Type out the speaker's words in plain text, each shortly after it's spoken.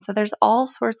So there's all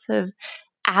sorts of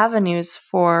avenues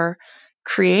for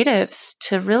creatives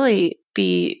to really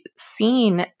be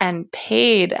seen and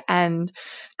paid and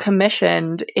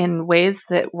commissioned in ways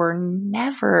that were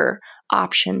never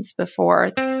options before.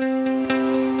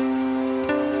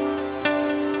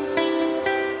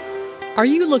 Are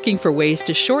you looking for ways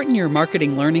to shorten your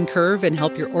marketing learning curve and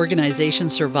help your organization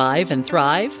survive and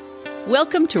thrive?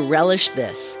 Welcome to Relish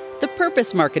This, the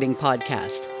Purpose Marketing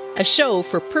Podcast, a show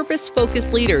for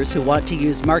purpose-focused leaders who want to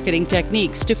use marketing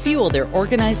techniques to fuel their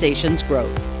organization's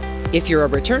growth. If you're a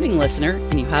returning listener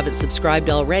and you haven't subscribed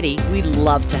already, we'd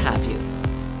love to have you.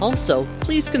 Also,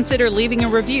 please consider leaving a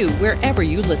review wherever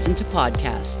you listen to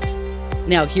podcasts.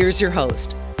 Now here's your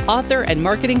host, author and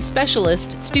marketing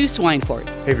specialist, Stu Swineford.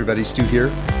 Hey everybody, Stu here.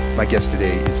 My guest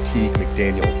today is Teague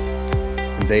McDaniel,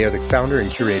 and they are the founder and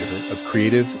curator of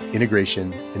Creative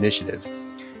Integration Initiative.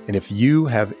 And if you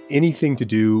have anything to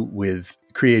do with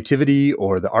creativity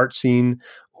or the art scene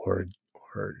or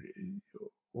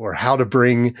how to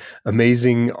bring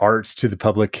amazing art to the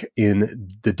public in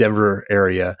the Denver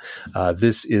area,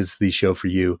 this is the show for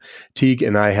you. Teague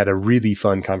and I had a really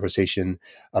fun conversation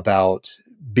about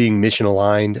being mission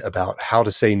aligned, about how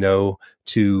to say no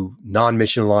to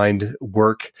non-mission aligned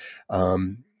work,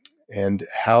 and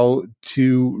how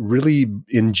to really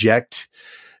inject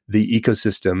the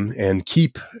ecosystem and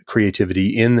keep creativity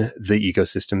in the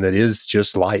ecosystem that is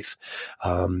just life.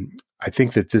 I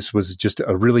think that this was just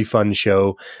a really fun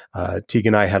show. Teague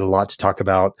and I had a lot to talk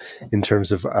about in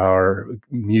terms of our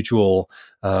mutual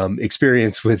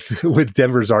experience with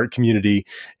Denver's art community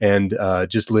and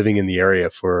just living in the area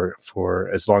for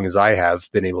as long as I have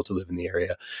been able to live in the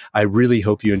area. I really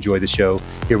hope you enjoy the show.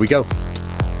 Here we go.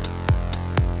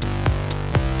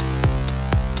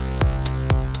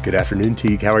 Good afternoon,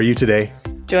 Teague. How are you today?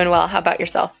 Doing well. How about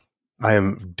yourself? I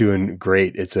am doing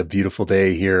great. It's a beautiful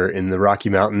day here in the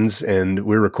Rocky Mountains, and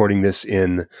we're recording this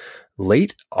in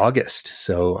late August.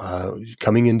 So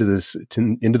coming into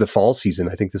the fall season,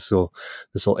 I think this will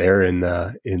air in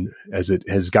as it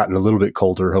has gotten a little bit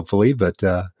colder, hopefully. But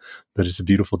it's a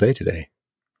beautiful day today.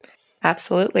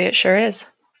 Absolutely, it sure is.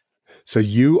 So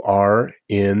you are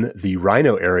in the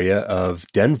Rhino area of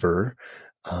Denver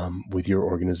with your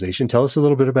organization. Tell us a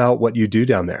little bit about what you do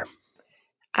down there.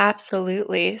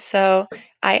 Absolutely. So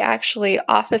I actually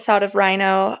office out of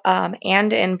Rhino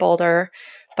and in Boulder,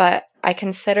 but I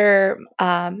consider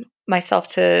myself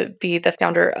to be the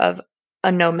founder of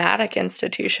a nomadic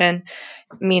institution,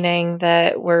 meaning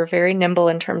that we're very nimble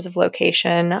in terms of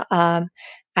location,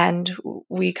 and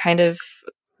we kind of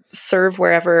serve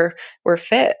wherever we're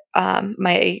fit.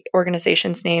 My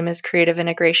organization's name is Creative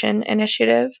Integration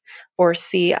Initiative, or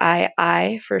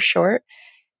CII for short.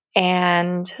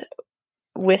 And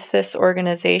with this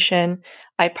organization,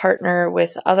 I partner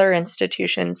with other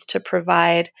institutions to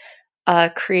provide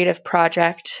a creative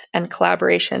project and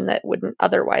collaboration that wouldn't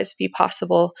otherwise be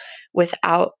possible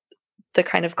without the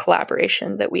kind of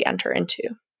collaboration that we enter into.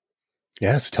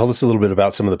 Yes, tell us a little bit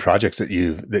about some of the projects that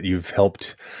you've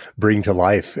helped bring to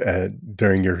life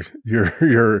during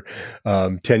your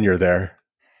tenure there.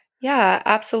 Yeah,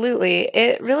 absolutely.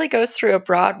 It really goes through a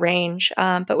broad range,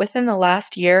 but within the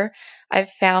last year,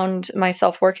 I've found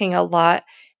myself working a lot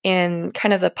in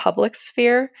kind of the public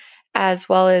sphere, as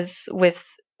well as with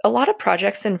a lot of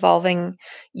projects involving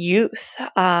youth.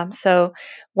 So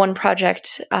one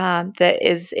project that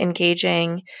is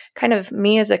engaging kind of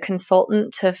me as a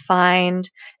consultant to find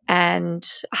and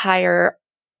hire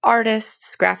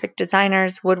artists, graphic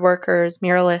designers, woodworkers,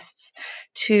 muralists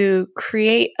to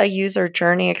create a user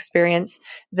journey experience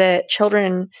that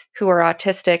children who are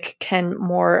autistic can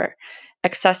more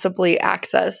accessibly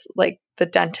access, like the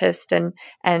dentist,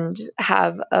 and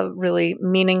have a really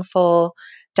meaningful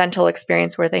dental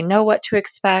experience where they know what to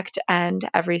expect and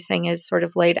everything is sort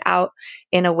of laid out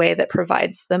in a way that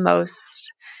provides the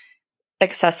most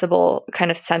accessible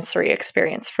kind of sensory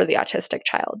experience for the autistic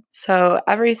child. So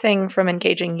everything from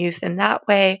engaging youth in that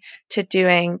way to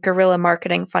doing guerrilla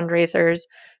marketing fundraisers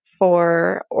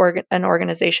for an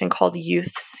organization called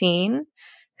Youth Scene,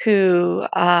 who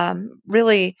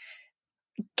really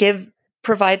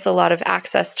provides a lot of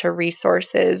access to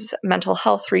resources, mental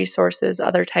health resources,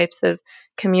 other types of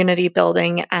community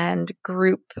building and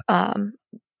group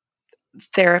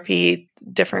therapy,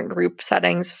 different group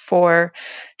settings for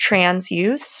trans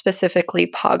youth, specifically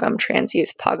POGM trans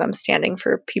youth, POGM standing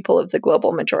for people of the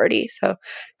global majority. So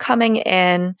coming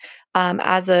in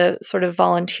as a sort of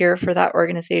volunteer for that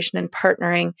organization and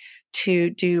partnering to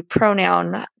do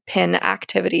pronoun pin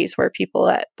activities where people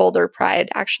at Boulder Pride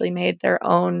actually made their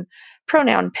own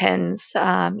pronoun pins,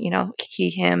 he,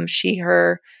 him, she,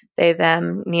 her, they,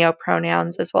 them, neo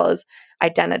pronouns, as well as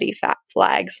identity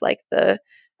flags like the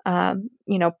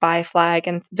buy flag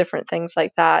and different things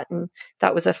like that. And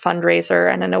that was a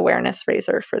fundraiser and an awareness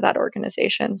raiser for that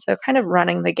organization. So kind of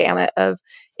running the gamut of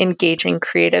engaging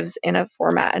creatives in a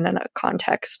format and in a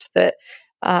context that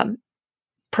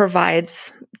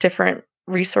provides different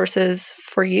resources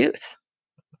for youth.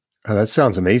 Oh, that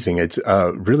sounds amazing. It's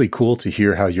really cool to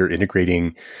hear how you're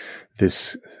integrating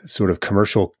this sort of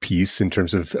commercial piece in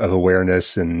terms of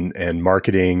awareness and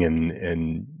marketing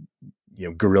and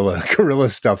guerrilla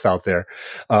stuff out there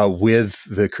with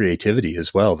the creativity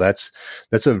as well. That's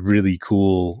a really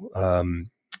cool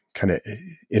kind of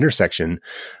intersection.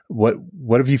 What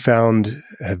have you found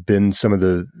have been some of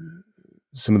the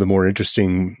more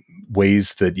interesting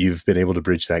ways that you've been able to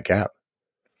bridge that gap?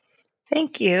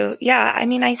 Thank you. Yeah, I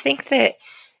mean, I think that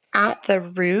at the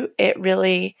root, it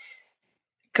really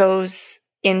goes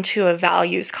into a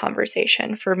values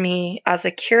conversation. For me, as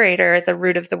a curator, the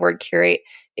root of the word curate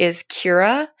is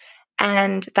cura,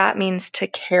 and that means to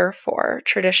care for.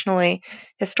 Traditionally,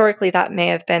 historically, that may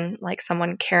have been like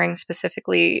someone caring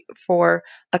specifically for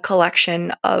a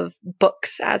collection of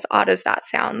books, as odd as that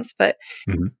sounds. But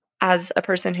as a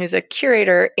person who's a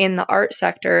curator in the art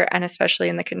sector, and especially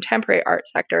in the contemporary art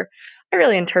sector, I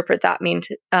really interpret that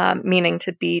meaning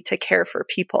to be to care for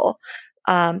people.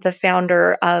 The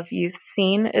founder of Youth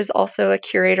Scene is also a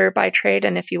curator by trade.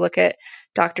 And if you look at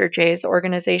Dr. J's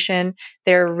organization,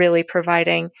 they're really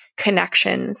providing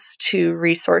connections to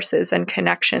resources and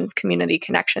community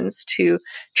connections to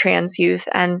trans youth.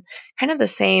 And kind of the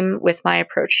same with my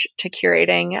approach to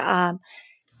curating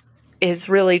is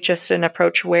really just an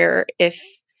approach where if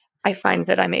I find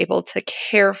that I'm able to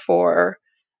care for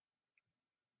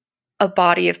a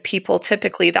body of people,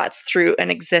 typically that's through an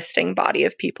existing body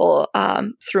of people,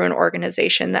 through an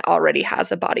organization that already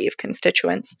has a body of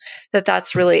constituents,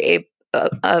 that's really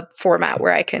a format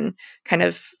where I can kind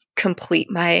of complete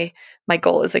my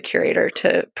goal as a curator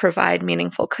to provide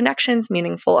meaningful connections,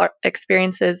 meaningful art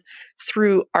experiences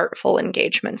through artful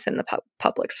engagements in the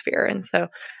public sphere. And so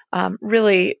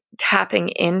really tapping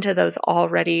into those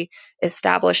already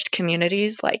established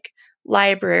communities like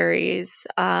libraries,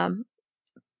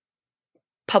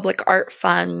 public art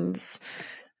funds,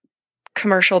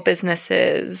 commercial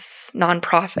businesses,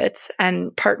 nonprofits,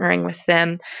 and partnering with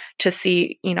them to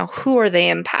see, who are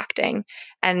they impacting?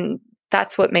 And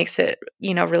that's what makes it,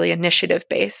 really initiative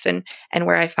based. And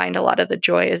where I find a lot of the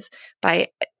joy is by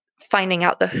finding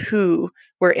out the who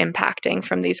we're impacting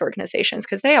from these organizations,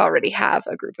 because they already have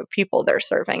a group of people they're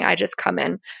serving. I just come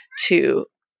in to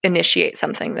initiate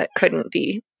something that couldn't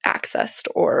be accessed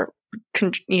or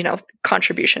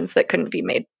contributions that couldn't be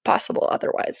made possible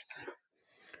otherwise.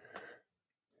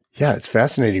 Yeah, it's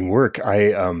fascinating work.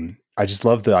 I just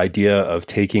love the idea of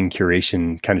taking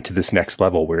curation kind of to this next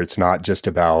level where it's not just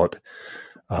about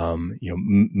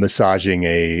massaging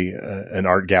an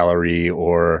art gallery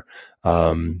or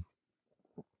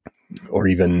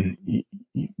even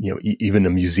even a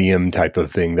museum type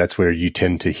of thing. That's where you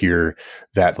tend to hear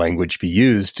that language be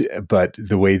used. But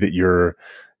the way that you're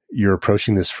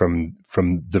approaching this from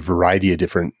the variety of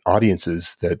different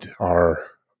audiences that are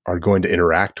going to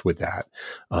interact with that.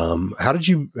 How did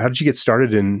you get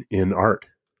started in art?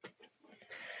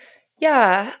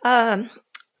 Yeah,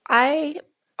 I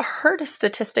heard a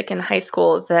statistic in high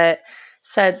school that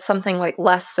said something like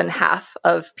less than half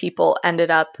of people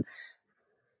ended up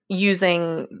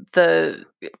using the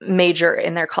major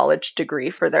in their college degree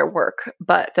for their work,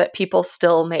 but that people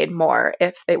still made more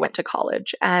if they went to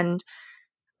college. And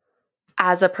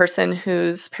as a person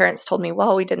whose parents told me,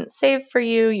 well, we didn't save for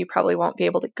you, you probably won't be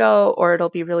able to go, or it'll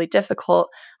be really difficult,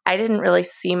 I didn't really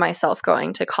see myself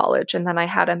going to college. And then I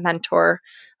had a mentor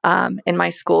in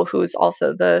my school who was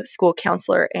also the school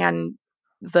counselor and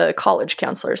the college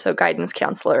counselor, so guidance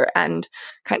counselor and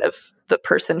kind of the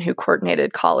person who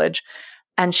coordinated college.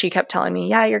 And she kept telling me,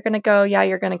 yeah, you're going to go. Yeah,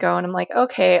 you're going to go. And I'm like,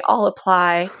 okay, I'll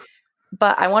apply.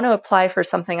 But I want to apply for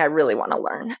something I really want to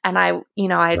learn. And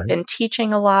I'd been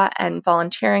teaching a lot and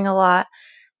volunteering a lot.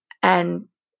 And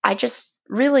I just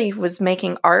really was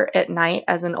making art at night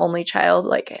as an only child.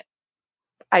 Like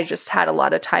I just had a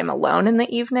lot of time alone in the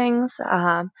evenings.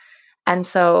 And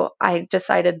so I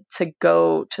decided to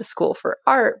go to school for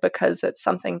art because it's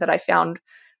something that I found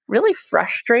really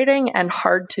frustrating and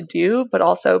hard to do, but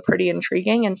also pretty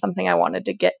intriguing and something I wanted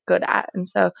to get good at. And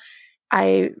so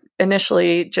I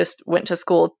initially just went to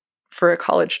school for a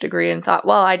college degree and thought,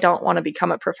 well, I don't want to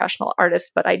become a professional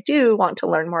artist, but I do want to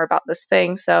learn more about this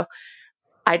thing. So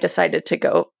I decided to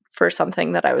go for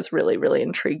something that I was really, really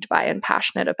intrigued by and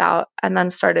passionate about, and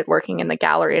then started working in the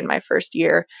gallery in my first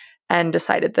year and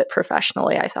decided that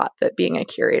professionally, I thought that being a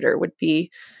curator would be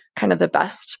kind of the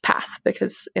best path,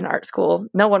 because in art school,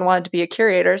 no one wanted to be a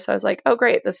curator. So I was like, oh,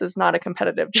 great, this is not a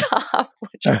competitive job,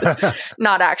 which is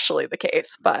not actually the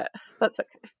case, but that's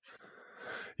okay.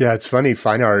 Yeah, it's funny.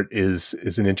 Fine art is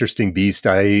an interesting beast.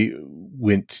 I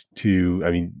went to,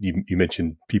 I mean, you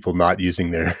mentioned people not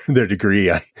using their degree.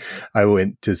 I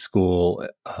went to school,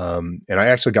 and I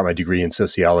actually got my degree in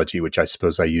sociology, which I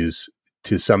suppose I use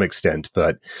to some extent,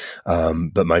 but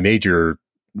my major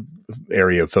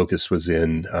area of focus was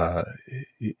in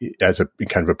as a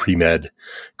kind of a pre-med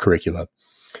curricula.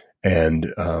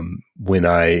 And when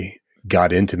I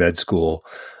got into med school,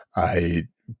 I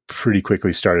pretty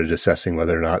quickly started assessing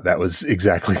whether or not that was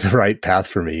exactly the right path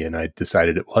for me. And I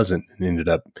decided it wasn't, and ended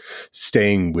up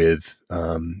staying with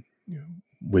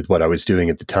what I was doing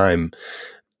at the time,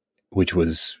 which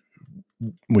was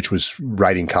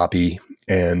writing copy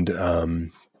and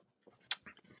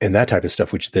that type of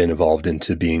stuff, which then evolved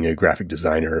into being a graphic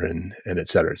designer and et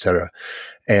cetera, et cetera.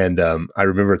 And I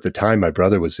remember at the time, my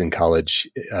brother was in college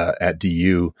at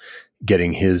DU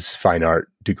getting his fine art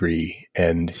degree.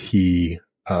 And he,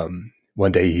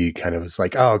 one day he kind of was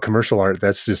like, "Oh, commercial art,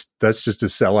 that's just a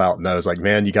sellout." And I was like,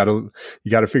 "Man, you got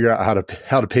to figure out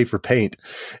how to pay for paint."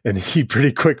 And he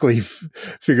pretty quickly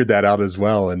figured that out as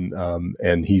well.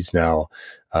 And he's now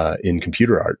in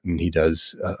computer art, and he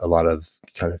does a lot of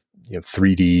kind of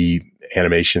 3D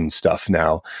animation stuff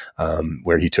now,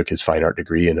 where he took his fine art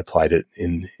degree and applied it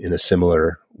in a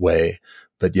similar way.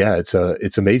 But yeah,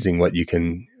 it's amazing what you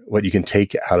can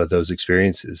take out of those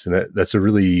experiences. And that's a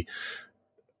really,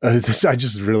 I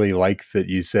just really like that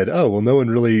you said, "Oh, well, no one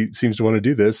really seems to want to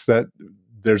do this, that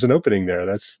there's an opening there."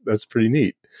 That's pretty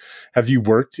neat. Have you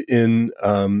worked in,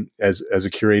 as a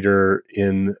curator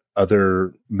in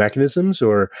other mechanisms,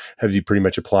 or have you pretty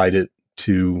much applied it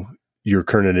to your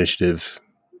current initiative,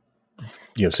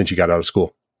 since you got out of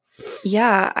school?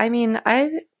 Yeah, I mean,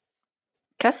 I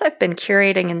guess I've been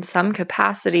curating in some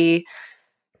capacity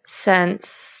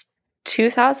since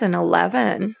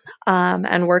 2011,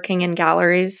 and working in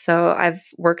galleries. So I've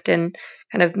worked in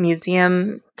kind of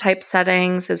museum type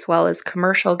settings as well as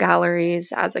commercial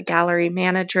galleries as a gallery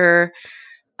manager,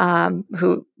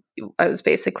 who I was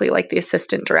basically like the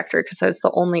assistant director because I was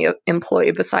the only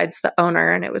employee besides the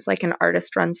owner, and it was like an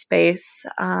artist run space.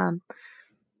 And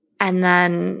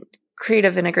then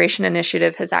Creative Integration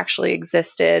Initiative has actually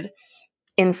existed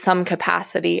in some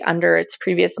capacity under its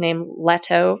previous name,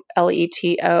 Leto,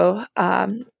 Leto,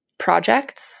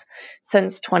 projects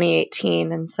since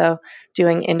 2018. And so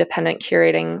doing independent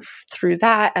curating through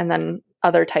that, and then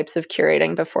other types of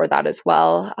curating before that as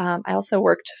well. I also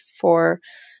worked for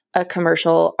a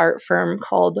commercial art firm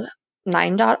called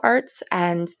Nine Dot Arts,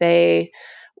 and they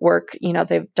work,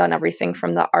 they've done everything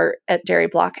from the art at Dairy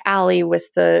Block Alley with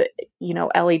the,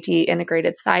 LED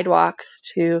integrated sidewalks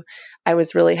to, I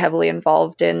was really heavily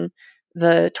involved in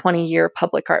the 20-year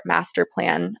public art master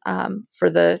plan for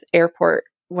the airport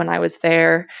when I was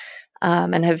there,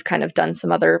 and have kind of done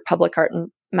some other public art and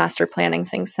master planning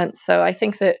things since. So I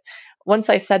think that once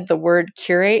I said the word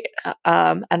curate,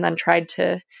 and then tried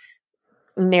to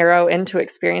narrow into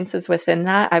experiences within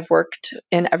that, I've worked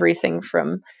in everything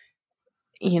from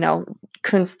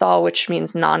Kunsthalle, which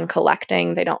means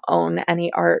non-collecting. They don't own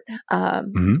any art,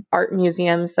 art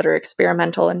museums that are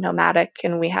experimental and nomadic.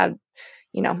 And we had,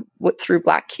 through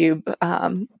Black Cube,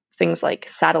 things like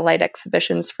satellite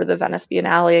exhibitions for the Venice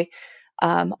Biennale,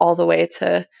 all the way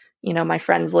to, my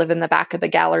friends live in the back of the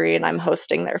gallery and I'm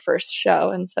hosting their first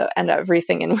show. And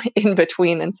everything in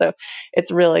between. And so it's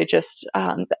really just,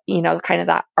 kind of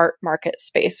that art market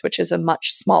space, which is a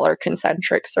much smaller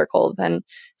concentric circle than,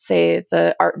 say,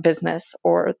 the art business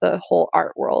or the whole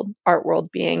art world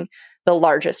being the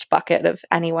largest bucket of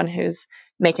anyone who's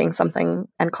making something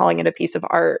and calling it a piece of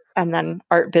art. And then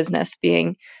art business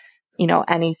being,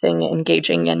 anything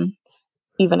engaging in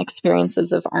even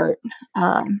experiences of art.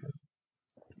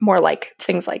 More like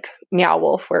things like Meow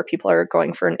Wolf, where people are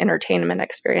going for an entertainment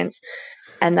experience.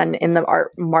 And then in the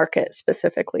art market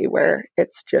specifically, where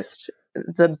it's just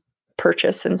the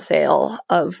purchase and sale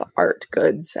of art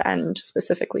goods and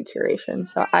specifically curation.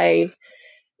 So I've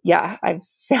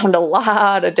found a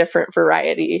lot of different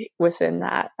variety within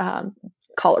that.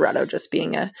 Colorado just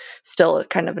being still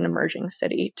kind of an emerging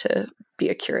city to be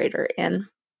a curator in.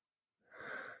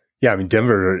 Yeah, I mean,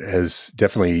 Denver has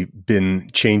definitely been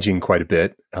changing quite a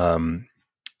bit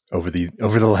over the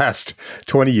last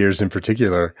 20 years in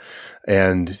particular,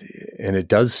 and it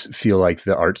does feel like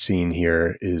the art scene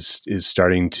here is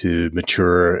starting to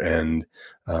mature and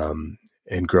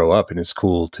grow up, and it's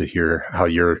cool to hear how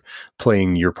you're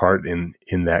playing your part in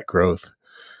that growth.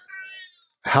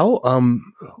 How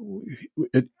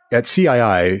at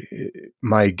CII,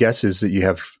 my guess is that you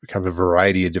have kind of a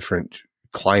variety of different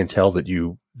clientele that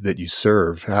you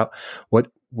serve.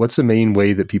 What's the main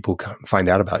way that people find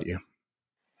out about you?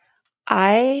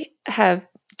 I have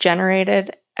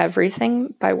generated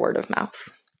everything by word of mouth.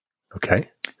 Okay.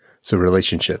 So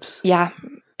relationships. Yeah,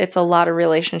 it's a lot of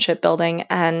relationship building,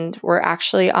 and we're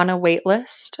actually on a wait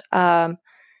list.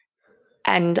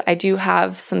 And I do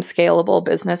have some scalable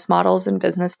business models and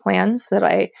business plans that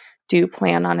I do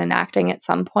plan on enacting at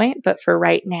some point. But for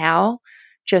right now,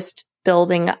 just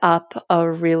building up a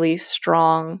really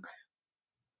strong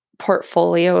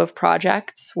portfolio of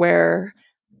projects where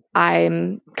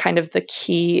I'm kind of the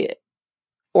key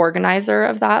organizer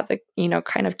of that, the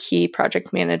kind of key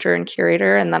project manager and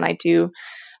curator. And then I do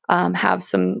have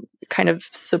some kind of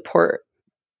support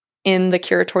in the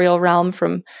curatorial realm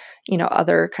from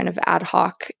other kind of ad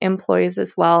hoc employees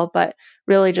as well, but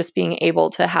really just being able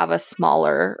to have a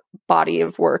smaller body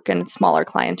of work and smaller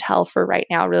clientele for right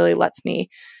now really lets me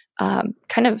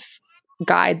kind of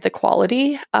guide the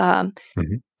quality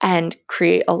and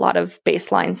create a lot of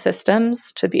baseline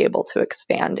systems to be able to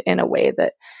expand in a way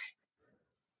that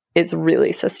is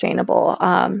really sustainable.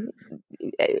 I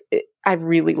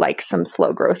really like some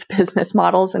slow growth business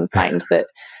models and find that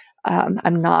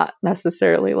I'm not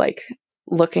necessarily like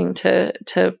looking to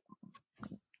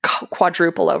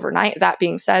quadruple overnight. That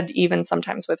being said, even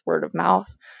sometimes with word of mouth,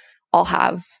 I'll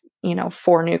have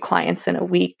 4 new clients in a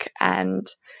week, and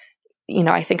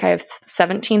I think I have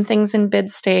 17 things in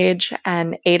bid stage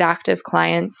and 8 active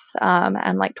clients,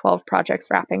 and like 12 projects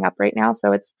wrapping up right now.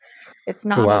 So it's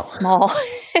not a small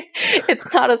it's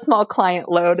not a small client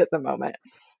load at the moment.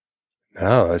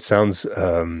 No, that sounds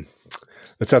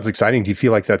exciting. Do you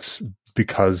feel like that's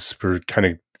because we're kind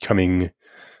of coming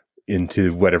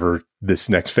into whatever this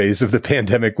next phase of the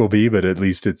pandemic will be, but at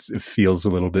least it feels a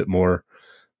little bit more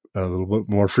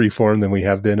free form than we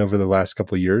have been over the last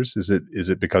couple of years? Is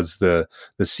it because the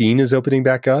scene is opening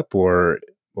back up, or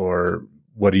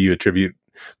what do you attribute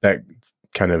that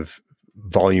kind of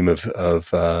volume of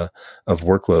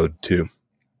workload to?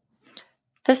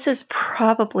 This is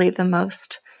probably the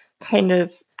most kind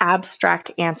of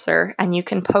abstract answer, and you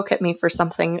can poke at me for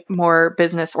something more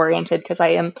business oriented because I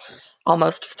am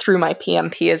almost through my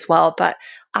PMP as well. But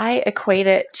I equate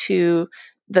it to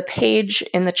the page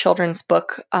in the children's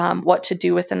book, What to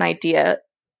Do with an Idea,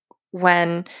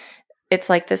 when it's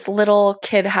like this little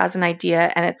kid has an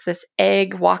idea and it's this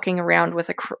egg walking around with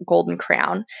a golden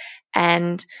crown.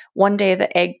 And one day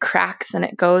the egg cracks and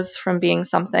it goes from being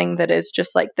something that is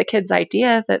just like the kid's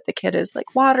idea that the kid is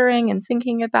like watering and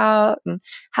thinking about and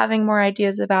having more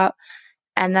ideas about.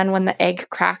 And then when the egg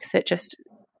cracks, it just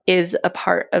is a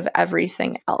part of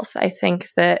everything else. I think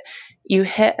that you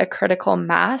hit a critical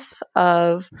mass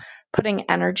of putting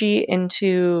energy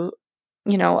into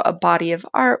a body of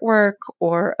artwork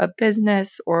or a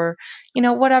business or,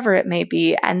 whatever it may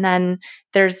be. And then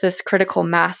there's this critical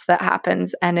mass that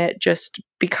happens and it just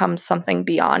becomes something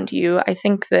beyond you. I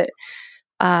think that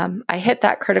I hit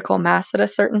that critical mass at a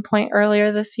certain point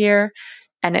earlier this year,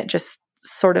 and it just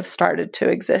sort of started to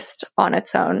exist on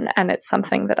its own. And it's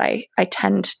something that I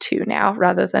tend to now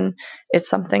rather than it's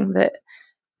something that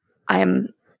I'm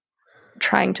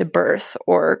trying to birth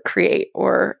or create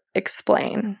or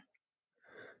explain.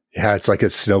 Yeah, it's like a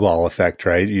snowball effect,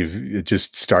 right? It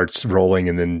just starts rolling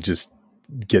and then just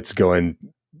gets going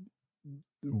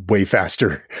way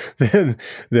faster than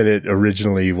it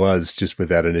originally was, just with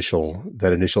that initial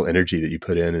energy that you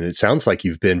put in. And it sounds like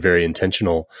you've been very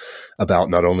intentional about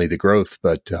not only the growth,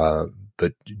 but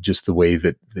just the way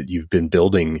that you've been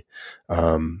building,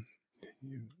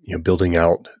 building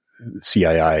out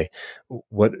CII.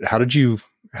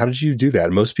 How did you do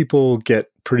that? Most people get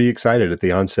pretty excited at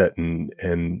the onset and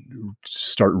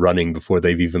start running before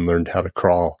they've even learned how to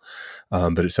crawl.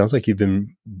 But it sounds like you've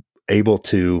been able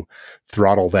to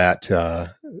throttle that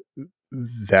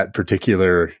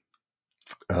particular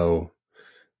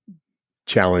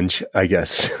challenge, I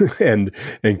guess, and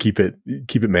keep it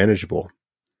manageable.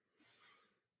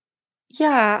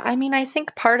 Yeah, I mean, I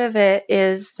think part of it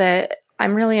is that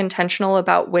I'm really intentional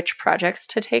about which projects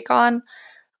to take on.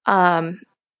 I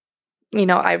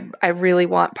really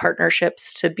want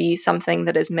partnerships to be something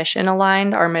that is mission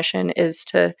aligned. Our mission is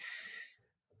to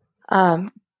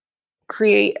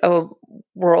create a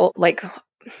world, we're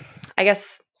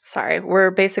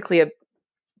basically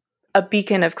a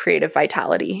beacon of creative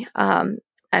vitality.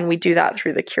 And we do that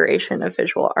through the curation of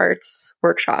visual arts,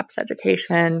 workshops,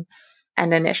 education,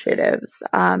 and initiatives.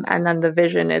 And then the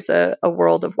vision is a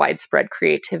world of widespread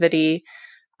creativity.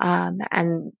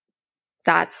 And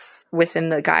that's within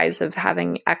the guise of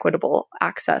having equitable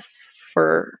access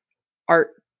for art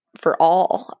for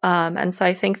all. And so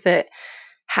I think that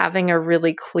having a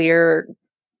really clear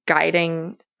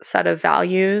guiding set of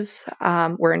values,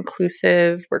 we're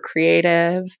inclusive, we're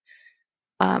creative,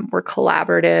 we're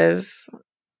collaborative,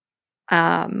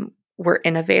 we're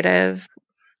innovative,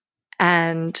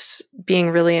 and being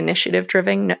really initiative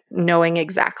driven, knowing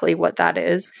exactly what that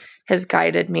is, has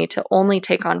guided me to only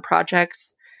take on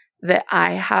projects that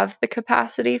I have the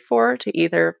capacity for to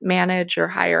either manage or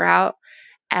hire out,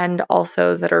 and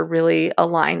also that are really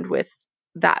aligned with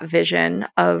that vision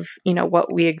of,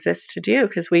 what we exist to do.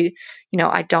 Because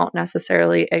I don't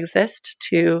necessarily exist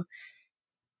to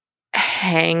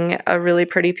hang a really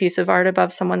pretty piece of art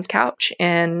above someone's couch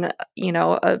in,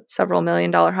 a several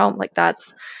 $1,000,000 home. Like,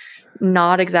 that's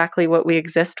not exactly what we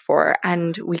exist for.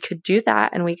 And we could do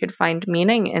that and we could find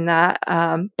meaning in that.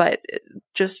 But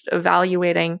just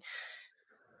evaluating,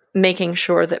 making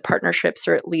sure that partnerships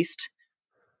are at least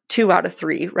 2 out of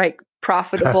 3, right?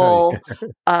 Profitable,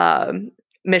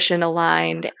 mission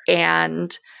aligned,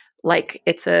 and like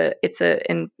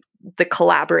in the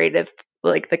collaborative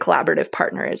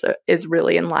partner is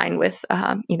really in line with,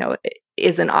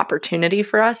 is an opportunity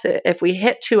for us. If we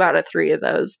hit 2 out of 3 of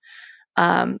those,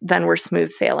 then we're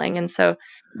smooth sailing. And so,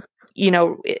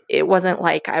 it wasn't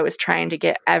like I was trying to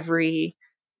get every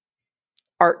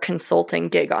art consulting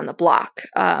gig on the block,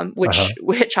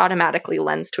 which automatically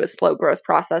lends to a slow growth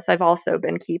process. I've also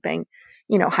been keeping,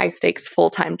 high stakes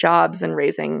full-time jobs and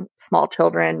raising small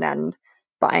children and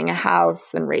buying a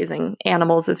house and raising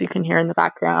animals, as you can hear in the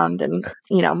background, and,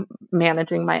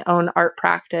 managing my own art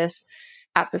practice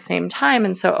at the same time.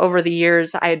 And so over the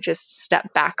years, I had just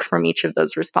stepped back from each of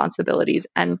those responsibilities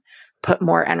and put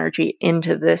more energy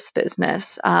into this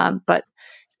business. But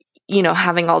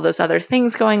having all those other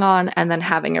things going on and then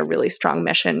having a really strong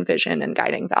mission, vision, and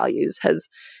guiding values has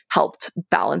helped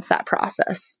balance that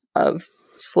process of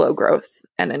slow growth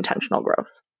and intentional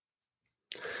growth.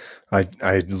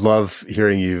 I love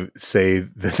hearing you say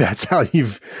that that's how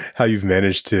you've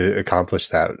managed to accomplish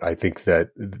that. I think that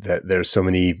there's so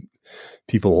many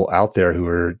people out there who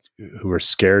are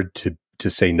scared to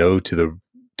say no to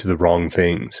the wrong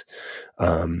things,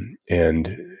 and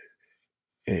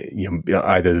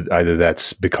either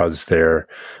that's because they're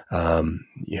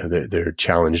they're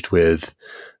challenged with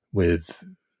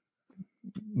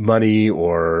money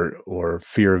or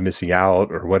fear of missing out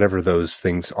or whatever those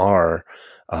things are.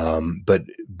 But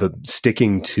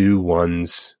sticking to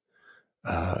one's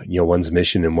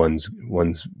mission and one's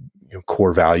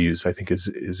core values, I think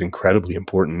is incredibly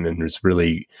important. And it's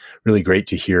really, really great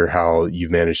to hear how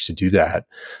you've managed to do that.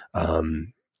 I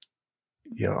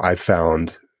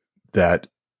found that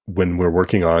when we're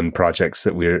working on projects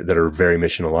that are very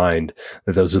mission aligned,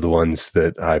 that those are the ones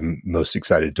that I'm most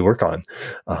excited to work on.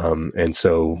 And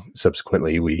so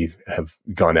subsequently we have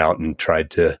gone out and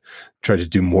tried to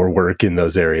do more work in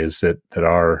those areas that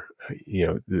are,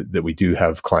 that we do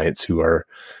have clients who are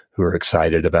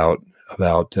excited about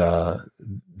the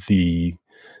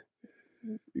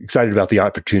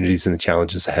opportunities and the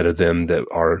challenges ahead of them, that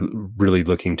are really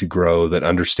looking to grow, that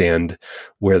understand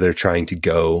where they're trying to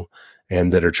go,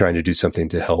 and that are trying to do something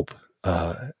to help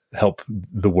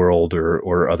the world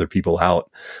or other people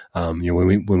out.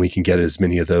 When we can get as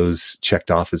many of those checked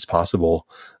off as possible,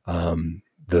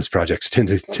 those projects tend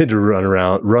to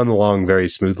run along very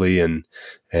smoothly, and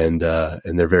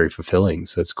they're very fulfilling.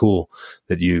 So it's cool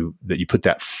that you put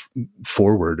that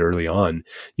forward early on.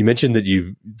 You mentioned that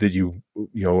you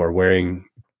are wearing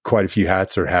quite a few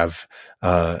hats, or have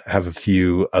a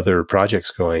few other projects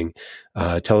going.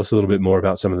 Tell us a little bit more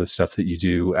about some of the stuff that you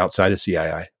do outside of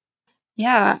CII.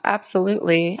 Yeah,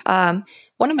 absolutely. One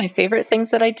of my favorite things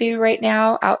that I do right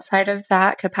now outside of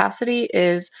that capacity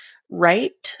is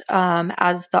write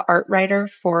as the art writer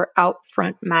for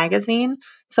Outfront Magazine.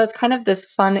 So it's kind of this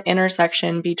fun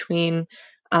intersection between,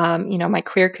 my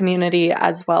queer community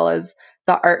as well as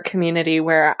the art community,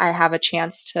 where I have a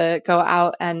chance to go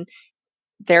out, and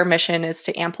their mission is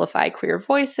to amplify queer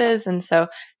voices. And so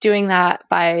doing that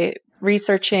by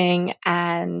researching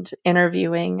and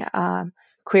interviewing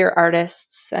queer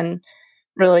artists, and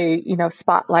really,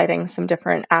 spotlighting some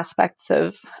different aspects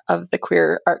of the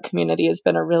queer art community has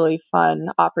been a really fun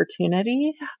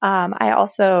opportunity. I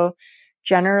also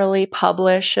generally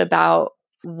publish about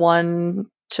 1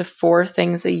 to 4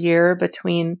 things a year,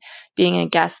 between being a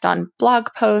guest on blog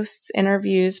posts,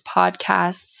 interviews,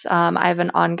 podcasts. I have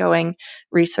an ongoing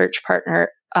research partner,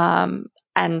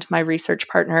 and my research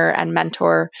partner and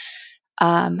mentor,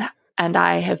 and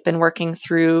I have been working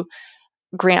through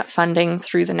grant funding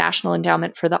through the National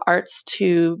Endowment for the Arts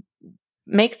to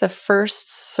make the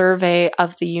first survey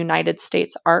of the United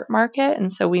States art market.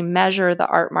 And so we measure the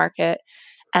art market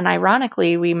And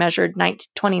ironically, we measured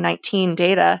 2019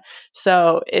 data.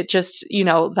 So it just,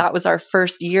 that was our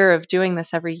first year of doing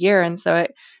this every year. And so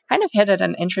it kind of hit at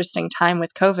an interesting time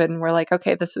with COVID. And we're like,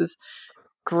 okay, this is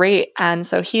great. And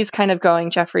so he's kind of going,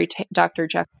 Dr.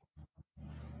 Jeff.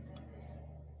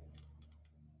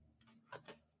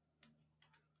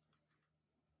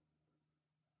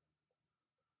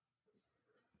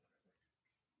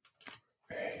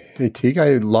 Hey, Teague,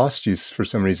 I lost you for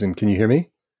some reason. Can you hear me?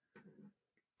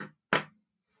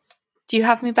 Do you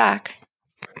have me back?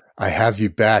 I have you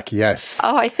back, yes.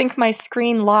 Oh, I think my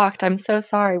screen locked. I'm so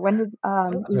sorry. When did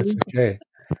That's okay.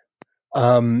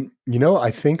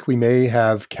 I think we may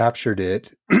have captured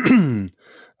it.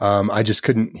 I just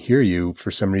couldn't hear you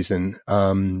for some reason.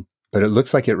 But it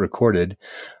looks like it recorded.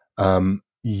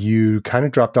 You kind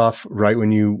of dropped off right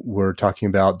when you were talking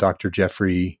about Dr.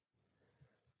 Jeffrey.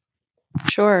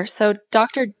 Sure. So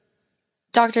Dr.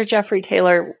 Jeffrey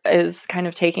Taylor is kind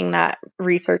of taking that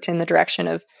research in the direction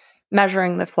of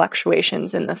measuring the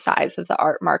fluctuations in the size of the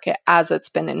art market as it's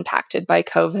been impacted by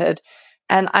COVID.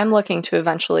 And I'm looking to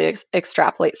eventually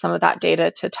extrapolate some of that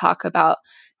data to talk about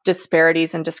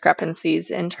disparities and discrepancies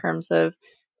in terms of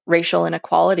racial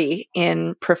inequality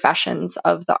in professions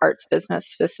of the arts business,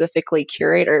 specifically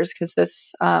curators, because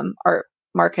this art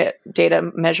market data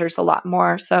measures a lot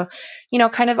more. So,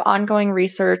 kind of ongoing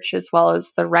research as well as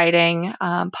the writing,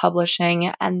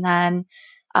 publishing, and then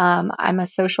I'm a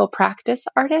social practice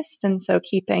artist. And so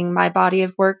keeping my body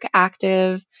of work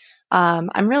active.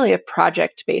 I'm really a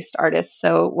project-based artist.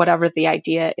 So whatever the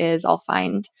idea is, I'll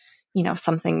find,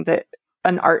 something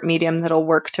an art medium that'll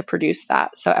work to produce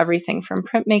that. So everything from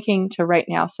printmaking to right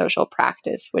now social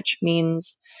practice, which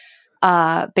means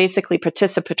basically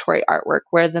participatory artwork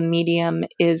where the medium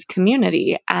is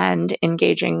community and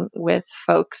engaging with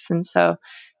folks. And so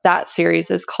that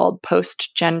series is called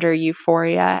Post-Gender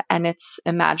Euphoria, and it's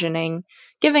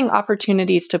giving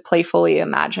opportunities to playfully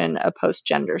imagine a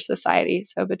post-gender society.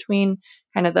 So between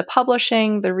kind of the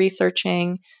publishing, the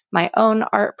researching, my own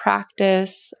art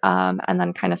practice, and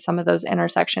then kind of some of those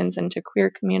intersections into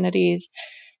queer communities,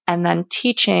 and then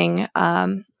teaching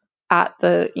at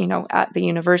the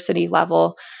university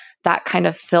level, that kind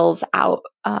of fills out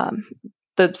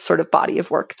the sort of body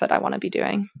of work that I want to be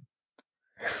doing.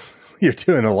 You're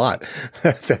doing a lot.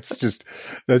 That's just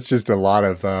a lot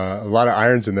of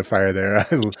irons in the fire there.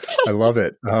 I love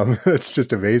it. It's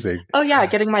just amazing. Oh yeah,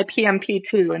 getting my PMP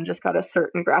too, and just got a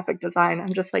certain graphic design.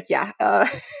 I'm just like, yeah.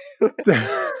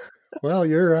 Well,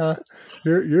 you're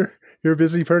a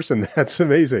busy person. That's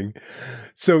amazing.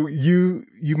 So you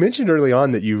mentioned early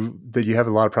on that you have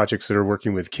a lot of projects that are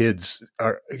working with kids.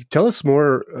 Tell us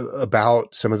more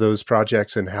about some of those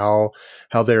projects and how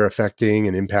they're affecting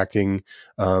and impacting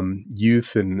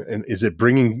youth, and is it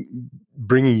bringing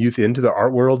youth into the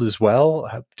art world as well?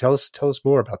 Tell us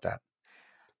more about that.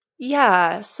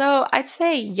 Yeah, so I'd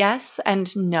say yes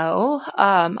and no.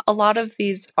 A lot of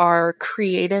these are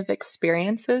creative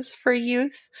experiences for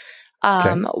youth.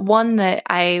 Okay. One that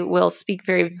I will speak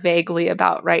very vaguely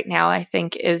about right now, I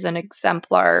think, is an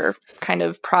exemplar kind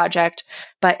of project,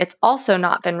 but it's also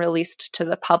not been released to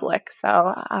the public.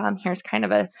 So here's kind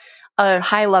of a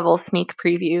high level sneak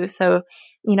preview. So,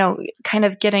 kind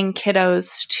of getting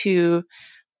kiddos to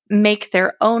make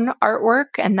their own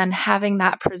artwork and then having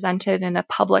that presented in a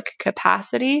public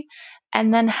capacity,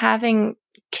 and then having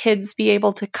kids be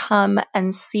able to come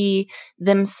and see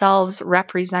themselves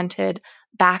represented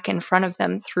back in front of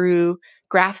them through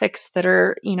graphics that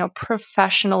are,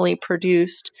 professionally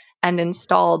produced and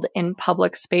installed in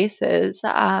public spaces.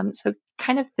 So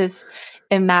kind of this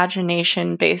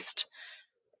imagination-based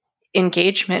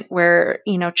engagement where,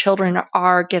 children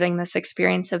are getting this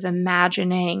experience of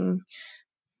imagining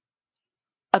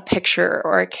a picture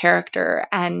or a character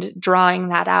and drawing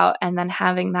that out and then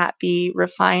having that be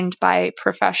refined by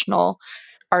professional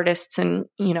artists and,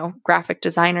 graphic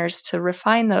designers to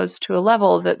refine those to a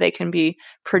level that they can be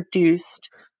produced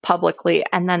publicly.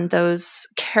 And then those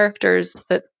characters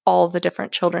that all the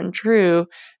different children drew,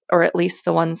 or at least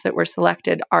the ones that were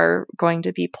selected, are going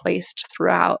to be placed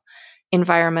throughout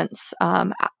environments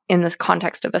in this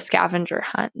context of a scavenger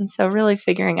hunt. And so really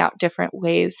figuring out different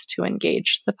ways to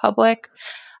engage the public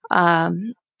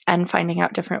and finding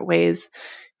out different ways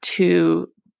to,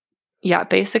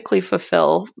 basically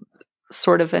fulfill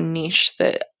sort of a niche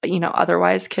that,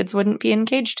 otherwise kids wouldn't be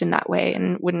engaged in that way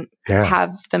and wouldn't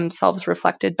have themselves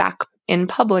reflected back in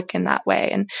public in that way.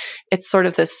 And it's sort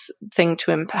of this thing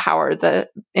to empower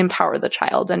the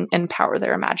child and empower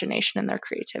their imagination and their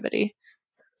creativity.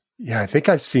 Yeah, I think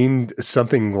I've seen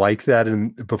something like that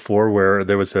before, where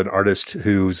there was an artist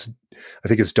I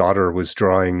think his daughter was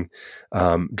drawing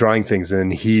things,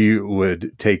 and he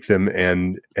would take them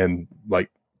and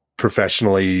like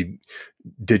professionally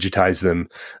digitize them,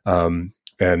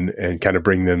 and kind of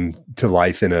bring them to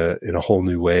life in a whole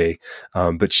new way.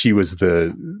 But she was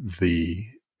the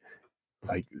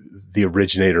like the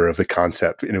originator of the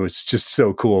concept, and it was just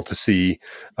so cool to see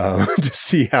to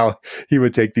see how he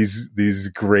would take these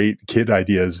great kid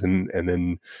ideas and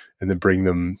then bring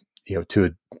them, to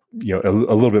a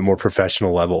little bit more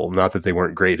professional level. Not that they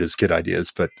weren't great as kid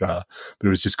ideas, but it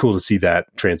was just cool to see that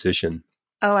transition.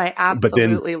 Oh, I But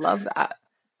then, absolutely love that.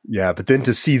 yeah, but then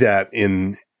to see that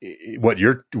in what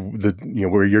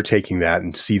where you're taking that,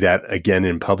 and to see that again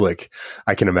in public,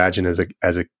 I can imagine as a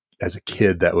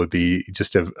kid, that would be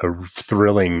just a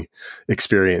thrilling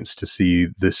experience to see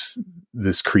this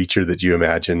creature that you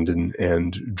imagined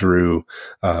and drew,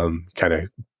 kind of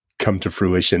come to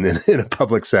fruition in a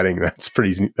public setting.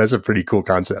 That's a pretty cool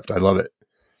concept. I love it.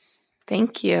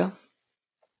 Thank you.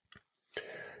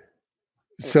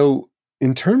 So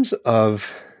in terms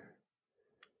of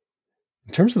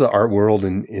the art world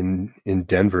in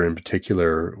Denver in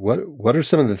particular, what are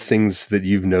some of the things that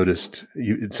you've noticed?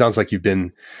 It sounds like you've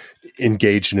been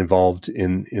engaged and involved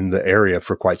in the area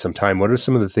for quite some time. What are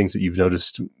some of the things that you've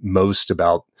noticed most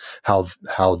about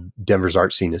how Denver's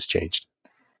art scene has changed?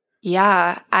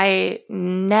 Yeah, I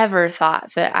never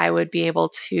thought that I would be able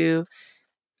to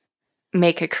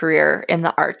make a career in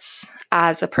the arts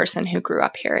as a person who grew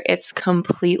up here. It's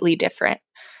completely different.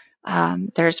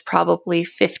 There's probably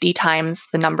 50 times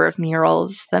the number of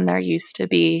murals than there used to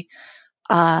be.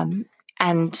 And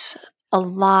a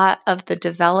lot of the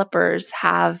developers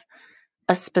have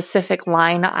a specific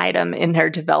line item in their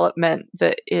development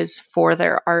that is for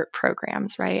their art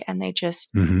programs, right? And they just,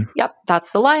 yep,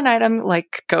 that's the line item.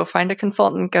 Like, go find a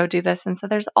consultant, go do this. And so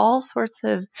there's all sorts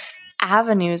of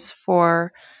avenues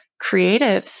for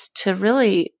creatives to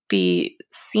really be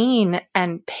seen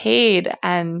and paid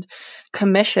and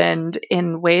commissioned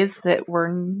in ways that were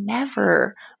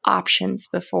never options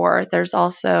before. There's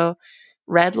also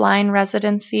red line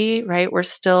residency, right? We're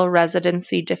still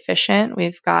residency deficient.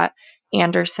 We've got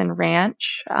Anderson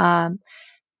Ranch, but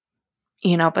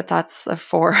that's a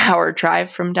 4-hour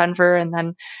drive from Denver. And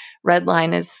then red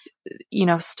line is,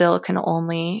 still can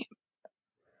only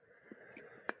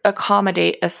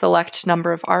accommodate a select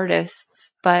number of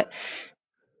artists, but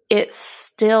it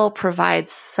still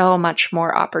provides so much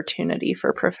more opportunity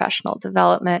for professional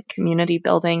development, community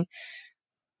building,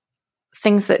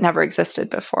 things that never existed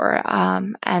before.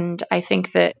 And I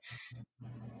think that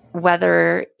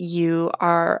whether you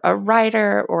are a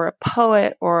writer or a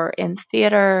poet or in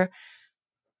theater,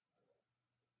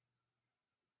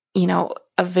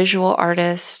 a visual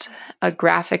artist, a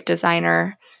graphic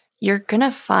designer, you're going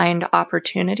to find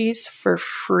opportunities for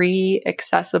free,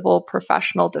 accessible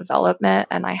professional development.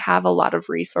 And I have a lot of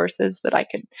resources that I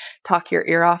could talk your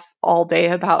ear off all day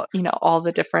about, all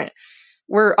the different,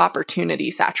 we're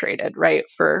opportunity saturated, right?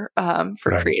 For right.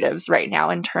 Creatives right now,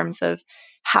 in terms of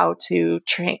how to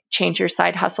change your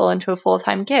side hustle into a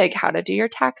full-time gig, how to do your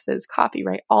taxes,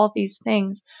 copyright, all these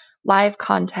things, live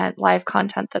content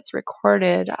that's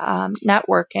recorded,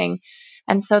 networking.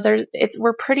 And so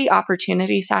we're pretty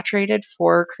opportunity saturated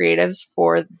for creatives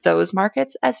for those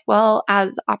markets, as well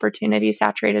as opportunity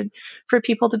saturated for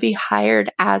people to be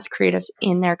hired as creatives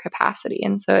in their capacity.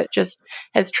 And so it just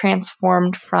has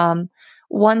transformed from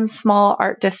one small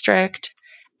art district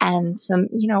and some,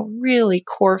 really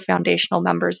core foundational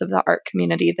members of the art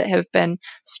community that have been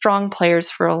strong players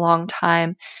for a long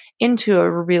time into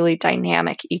a really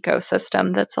dynamic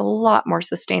ecosystem that's a lot more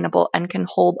sustainable and can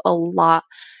hold a lot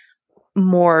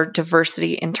more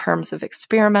diversity in terms of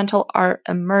experimental art,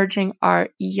 emerging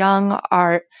art, young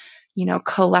art,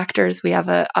 collectors. We have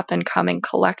a up and coming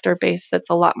collector base that's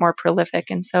a lot more prolific.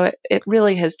 And so it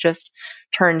really has just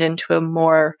turned into a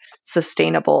more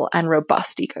sustainable and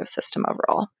robust ecosystem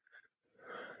overall.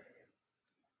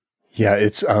 Yeah,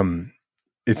 it's been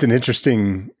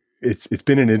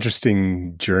an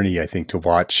interesting journey, I think, to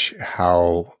watch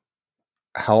how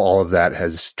all of that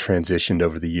has transitioned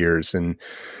over the years. And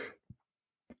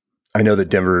I know that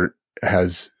Denver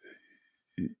has,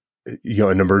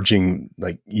 an emerging,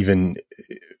 like, even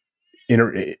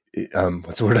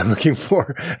what's the word I'm looking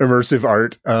for? Immersive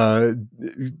art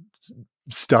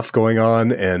stuff going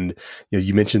on. And,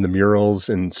 you mentioned the murals,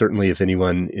 and certainly if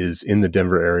anyone is in the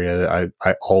Denver area,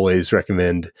 I always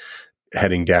recommend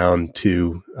heading down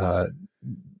to,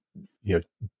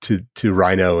 to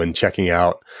Rhino and checking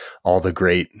out all the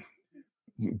great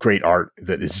great art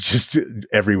that is just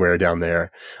everywhere down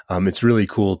there. It's really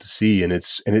cool to see, and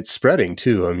it's spreading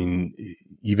too. I mean,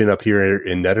 even up here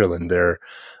in Nederland,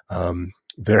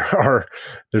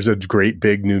 there's a great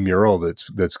big new mural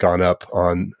that's gone up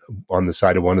on the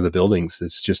side of one of the buildings.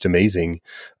 It's just amazing.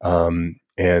 And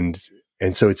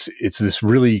so it's this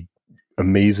really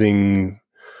amazing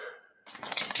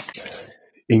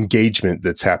engagement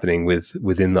that's happening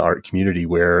within the art community,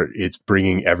 where it's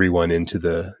bringing everyone into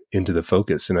the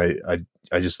focus. And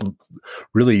I just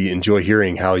really enjoy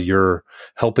hearing how you're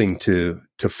helping to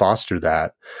foster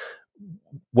that.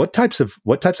 What types of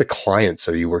clients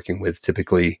are you working with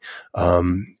typically,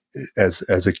 as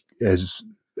at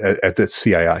the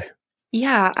CII?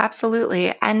 Yeah,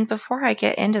 absolutely. And before I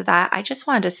get into that, I just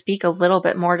wanted to speak a little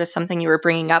bit more to something you were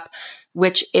bringing up,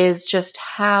 which is just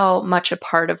how much a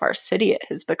part of our city it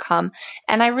has become.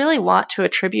 And I really want to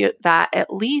attribute that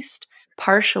at least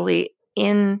partially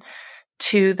into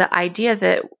the idea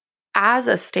that as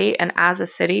a state and as a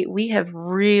city, we have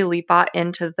really bought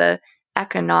into the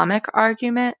economic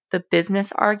argument, the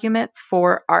business argument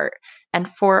for art and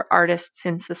for artists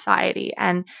in society.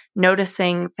 And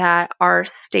noticing that our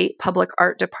state public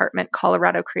art department,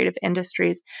 Colorado Creative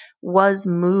Industries, was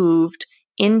moved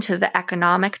into the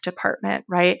economic department,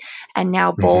 right? And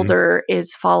now Boulder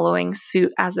is following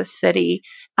suit as a city,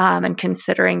 and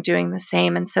considering doing the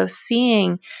same. And so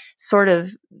seeing sort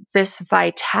of this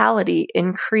vitality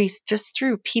increase just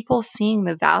through people seeing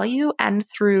the value and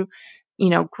through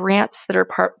grants that are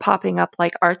popping up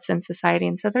like Arts in Society.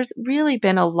 And so there's really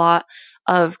been a lot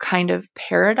of kind of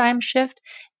paradigm shift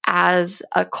as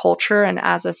a culture and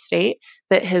as a state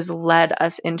that has led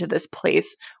us into this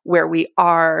place where we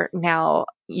are now,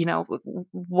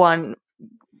 one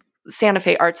Santa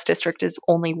Fe Arts District is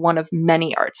only one of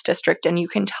many arts districts, and you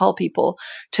can tell people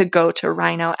to go to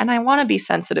RiNo. And I want to be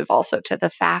sensitive also to the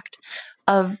fact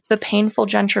of the painful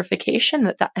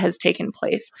gentrification that has taken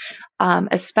place,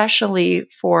 especially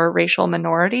for racial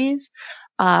minorities,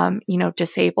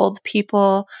 disabled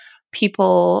people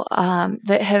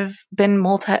that have been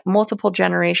multiple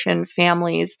generation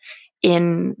families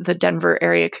in the Denver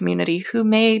area community who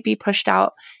may be pushed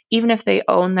out even if they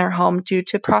own their home due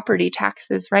to property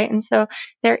taxes, right? And so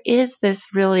there is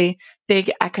this really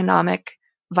big economic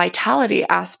vitality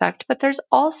aspect, but there's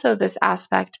also this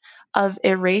aspect of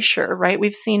erasure, right?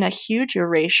 We've seen a huge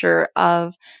erasure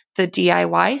of the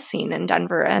DIY scene in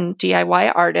Denver and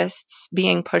DIY artists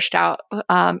being pushed out.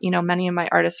 Many of my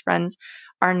artist friends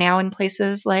are now in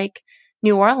places like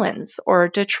New Orleans or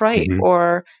Detroit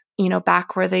or,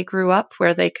 back where they grew up,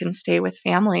 where they can stay with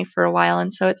family for a while.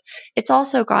 And so it's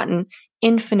also gotten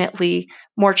infinitely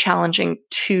more challenging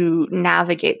to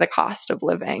navigate the cost of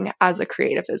living as a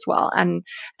creative as well, and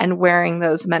wearing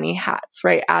those many hats,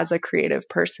 right, as a creative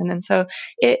person. And so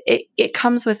it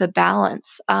comes with a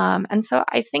balance. And so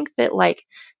I think that like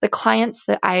the clients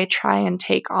that I try and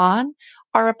take on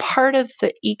are a part of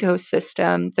the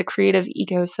ecosystem, the creative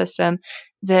ecosystem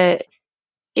that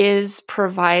is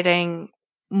providing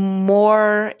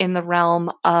more in the realm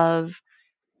of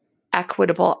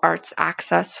equitable arts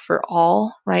access for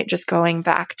all, right? Just going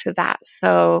back to that.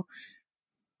 So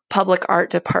public art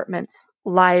departments,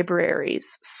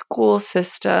 libraries, school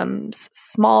systems,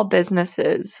 small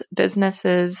businesses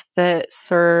that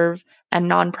serve, and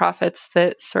nonprofits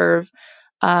that serve,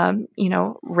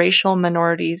 racial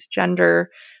minorities, gender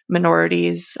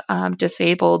minorities,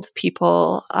 disabled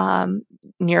people,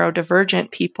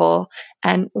 neurodivergent people,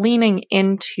 and leaning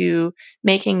into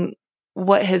making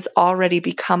what has already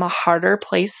become a harder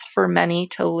place for many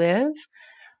to live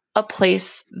a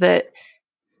place that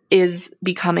is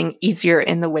becoming easier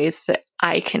in the ways that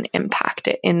I can impact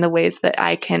it, in the ways that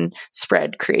I can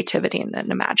spread creativity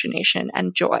and imagination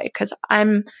and joy. Because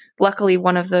I'm luckily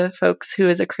one of the folks who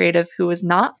is a creative who is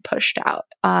not pushed out,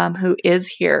 who is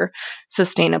here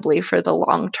sustainably for the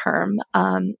long term,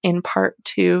 in part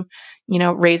to,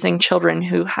 raising children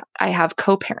who I have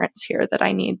co-parents here that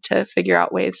I need to figure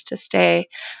out ways to stay.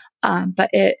 But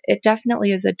it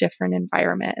definitely is a different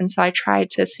environment. And so I try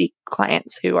to seek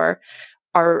clients who are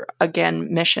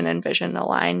again mission and vision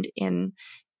aligned in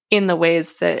the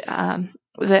ways that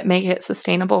that make it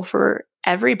sustainable for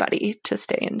everybody to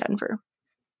stay in Denver.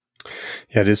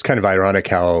 Yeah, it is kind of ironic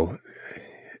how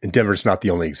Denver's not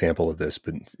the only example of this,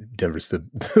 but Denver's the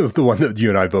the one that you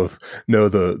and I both know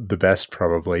the best,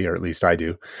 probably, or at least I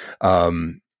do.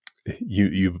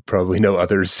 You probably know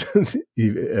others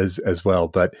as well,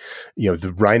 but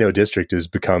the RiNo district has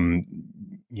become,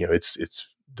 it's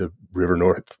the River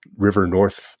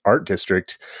North Art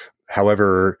District.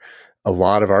 However, a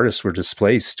lot of artists were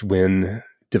displaced when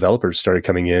developers started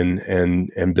coming in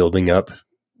and building up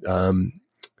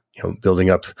building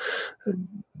up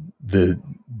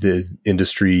the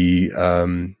industry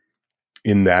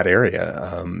in that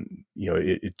area.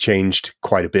 It changed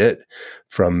quite a bit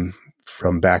from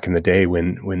back in the day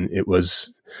when it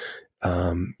was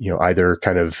either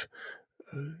kind of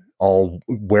all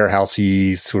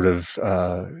warehousey sort of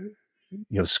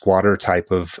squatter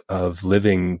type of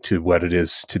living to what it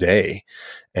is today,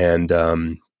 and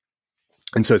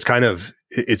so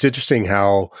it's interesting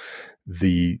how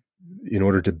in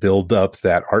order to build up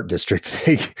that art district,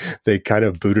 they kind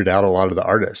of booted out a lot of the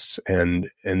artists, and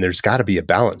there's got to be a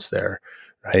balance there,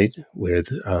 right? With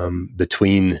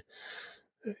between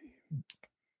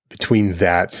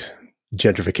that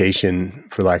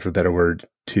gentrification, for lack of a better word,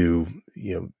 to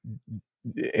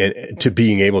and to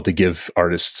being able to give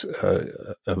artists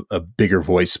a bigger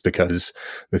voice because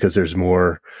there's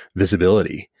more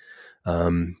visibility.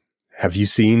 Have you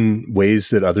seen ways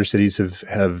that other cities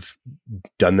have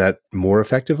done that more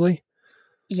effectively?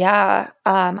 Yeah,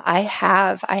 I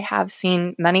have. I have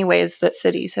seen many ways that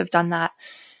cities have done that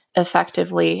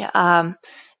effectively. And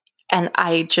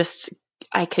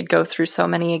I could go through so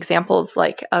many examples,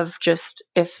 like of just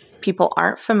if people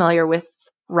aren't familiar with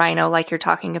RiNo, like you're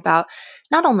talking about,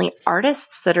 not only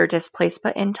artists that are displaced,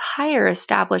 but entire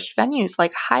established venues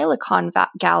like Heilicon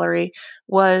Gallery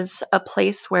was a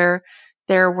place where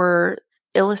there were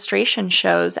illustration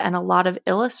shows, and a lot of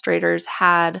illustrators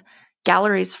had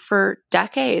galleries for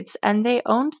decades, and they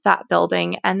owned that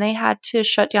building, and they had to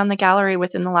shut down the gallery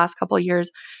within the last couple of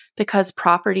years because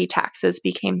property taxes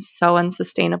became so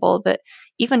unsustainable that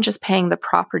even just paying the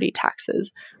property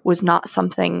taxes was not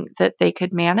something that they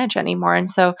could manage anymore. And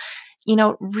so,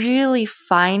 really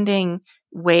finding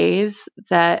ways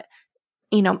that,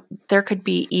 there could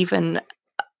be even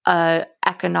a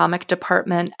economic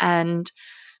department and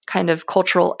kind of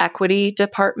cultural equity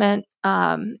department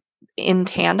in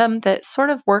tandem that sort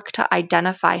of work to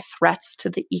identify threats to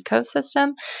the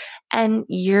ecosystem and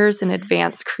years in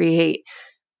advance create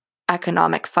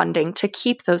economic funding to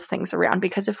keep those things around.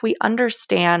 Because if we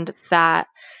understand that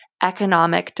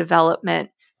economic development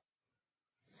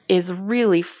is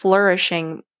really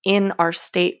flourishing in our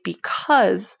state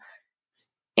because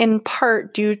in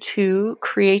part due to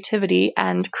creativity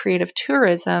and creative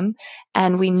tourism,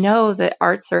 and we know that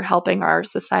arts are helping our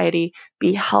society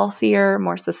be healthier,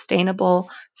 more sustainable,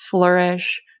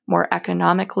 flourish, more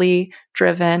economically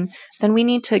driven, then we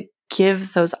need to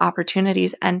give those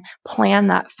opportunities and plan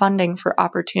that funding for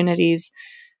opportunities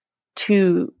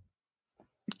to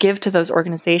give to those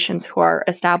organizations who are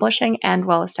establishing and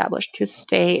well established to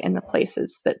stay in the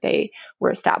places that they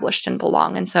were established and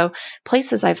belong. And so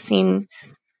places I've seen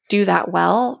do that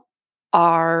well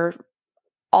are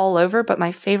all over, but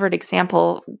my favorite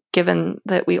example, given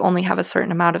that we only have a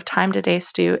certain amount of time today,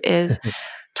 Stu, is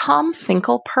Tom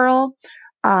Finkelpearl.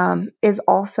 Is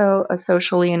also a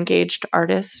socially engaged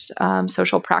artist,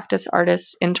 social practice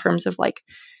artist in terms of like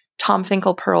Tom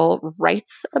Finkelpearl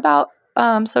writes about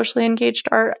socially engaged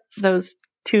art, those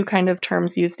two kind of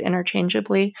terms used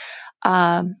interchangeably.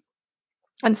 And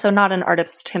so not an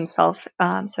artist himself,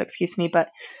 so excuse me, but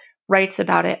writes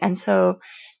about it. And so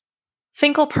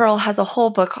Finkelpearl has a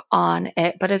whole book on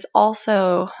it, but is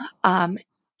also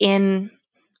in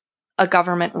a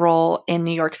government role in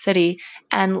New York City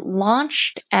and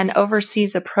launched and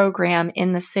oversees a program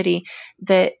in the city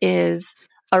that is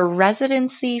a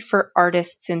residency for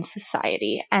artists in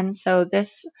society. And so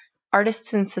this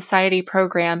Artists in Society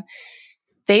program,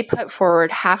 they put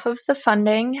forward half of the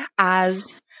funding as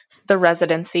the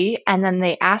residency, and then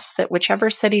they ask that whichever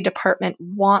city department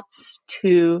wants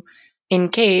to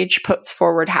engage puts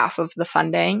forward half of the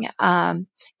funding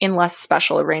unless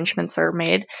special arrangements are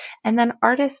made. And then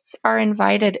artists are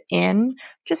invited in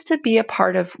just to be a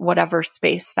part of whatever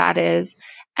space that is.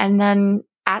 And then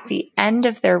at the end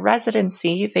of their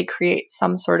residency, they create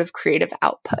some sort of creative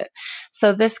output.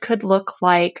 So this could look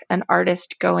like an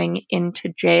artist going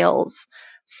into jails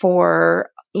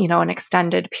for, an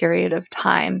extended period of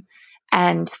time,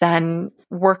 and then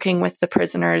working with the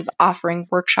prisoners, offering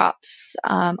workshops,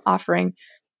 offering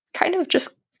kind of just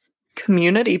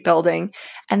community building,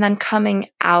 and then coming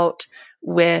out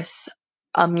with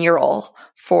a mural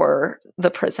for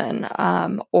the prison,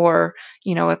 or,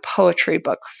 a poetry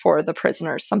book for the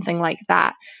prisoners, something like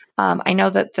that. I know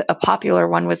that a popular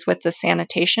one was with the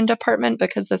sanitation department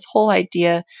because this whole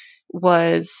idea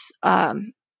was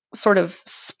sort of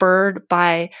spurred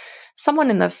by someone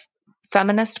in the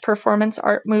feminist performance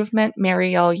art movement,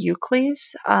 Marielle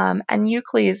Euclides. And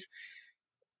Euclides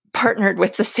partnered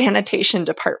with the sanitation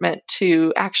department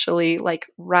to actually like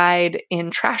ride in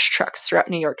trash trucks throughout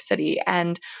New York City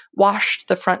and washed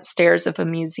the front stairs of a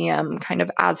museum kind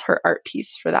of as her art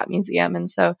piece for that museum. And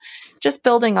so just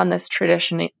building on this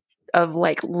tradition of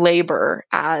like labor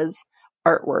as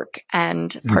artwork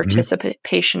and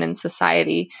participation in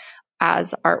society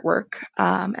as artwork.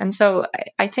 And so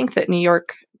I think that New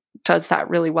York does that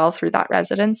really well through that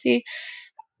residency.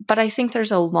 But I think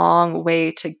there's a long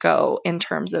way to go in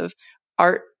terms of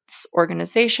arts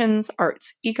organizations,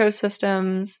 arts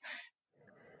ecosystems,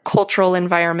 cultural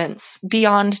environments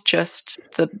beyond just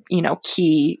the,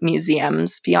 key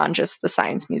museums, beyond just the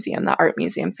Science Museum, the Art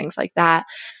Museum, things like that.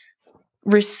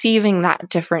 Receiving that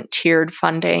different tiered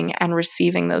funding and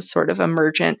receiving those sort of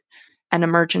emergent and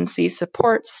emergency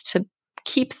supports to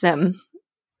keep them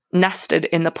nested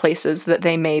in the places that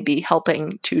they may be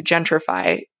helping to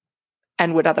gentrify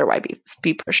and would otherwise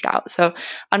be pushed out. So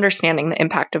understanding the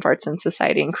impact of arts in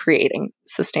society and creating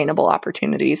sustainable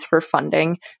opportunities for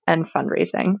funding and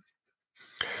fundraising.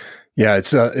 Yeah,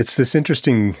 it's this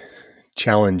interesting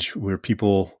challenge where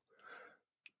people,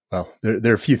 well,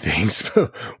 there are a few things.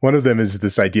 One of them is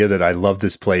this idea that I love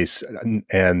this place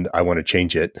and I want to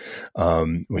change it,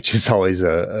 which is always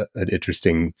an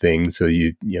interesting thing. So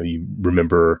you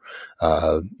remember,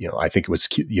 I think it was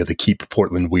the Keep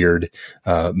Portland Weird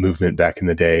movement back in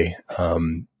the day,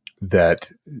 that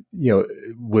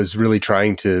was really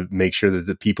trying to make sure that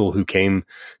the people who came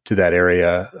to that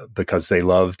area because they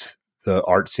loved the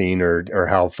art scene or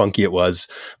how funky it was,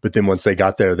 but then once they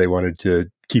got there, they wanted to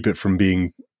keep it from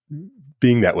being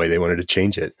that way. They wanted to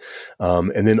change it.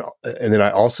 And then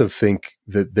I also think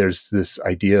that there's this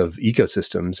idea of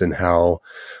ecosystems and how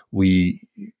we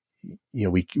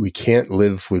can't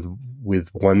live with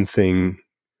one thing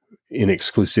in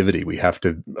exclusivity. We have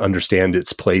to understand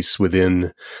its place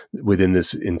within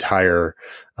this entire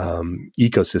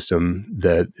ecosystem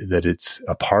that it's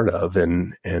a part of.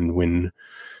 And when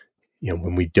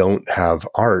we don't have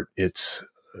art, it's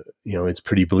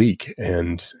pretty bleak.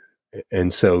 And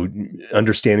so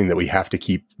understanding that we have to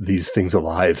keep these things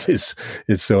alive is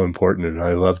so important. And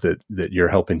I love that you're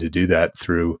helping to do that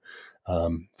through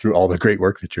all the great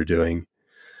work that you're doing.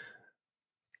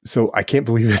 So I can't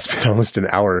believe it's been almost an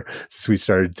hour since we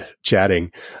started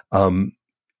chatting. How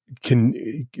can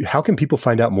people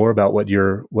find out more about what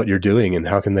you're doing, and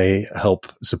how can they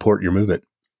help support your movement?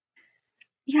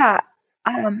 Yeah.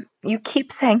 You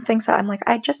keep saying things that I'm like,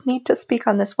 I just need to speak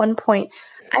on this one point.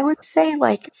 I would say,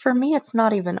 like, for me, it's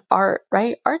not even art,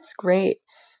 right? Art's great,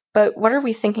 but what are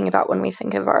we thinking about when we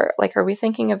think of art? Like, are we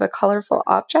thinking of a colorful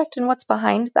object, and what's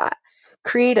behind that?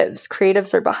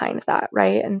 Creatives are behind that,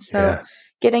 right? And so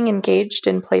getting engaged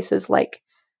in places like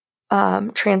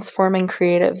Transforming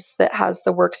Creatives that has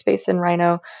the workspace in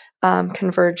Rhino,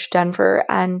 Converge Denver,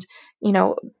 and,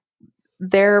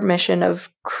 their mission of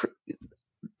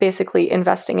basically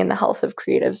investing in the health of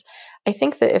creatives. I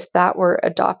think that if that were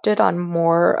adopted on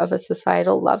more of a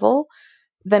societal level,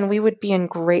 then we would be in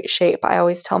great shape. I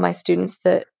always tell my students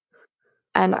that,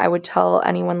 and I would tell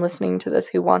anyone listening to this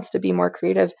who wants to be more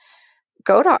creative,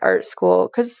 go to art school,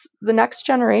 because the next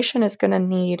generation is going to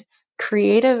need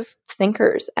creative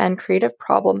thinkers and creative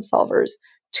problem solvers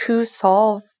to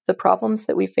solve the problems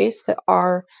that we face that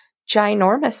are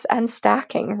ginormous and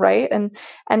stacking, right? And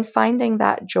finding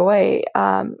that joy.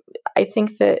 I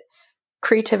think that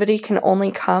creativity can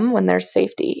only come when there's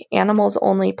safety. Animals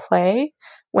only play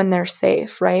when they're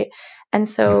safe, right? And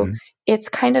so it's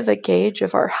kind of a gauge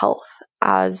of our health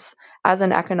as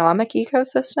an economic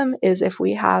ecosystem is if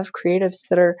we have creatives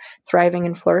that are thriving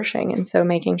and flourishing. And so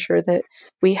making sure that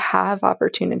we have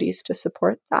opportunities to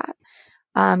support that.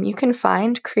 You can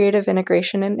find Creative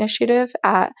Integration Initiative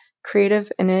at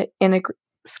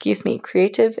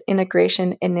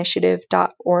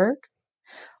creativeintegrationinitiative.org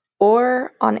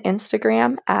or on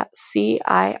Instagram at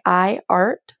CII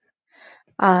Art.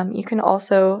 You can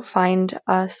also find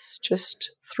us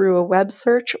just through a web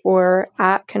search or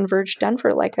at Converge Denver,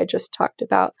 like I just talked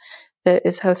about, that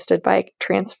is hosted by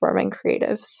Transforming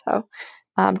Creatives. So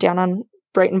down on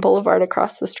Brighton Boulevard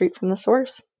across the street from the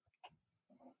Source.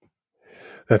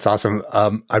 That's awesome.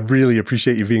 I really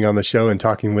appreciate you being on the show and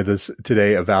talking with us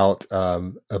today about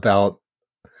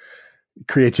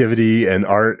creativity and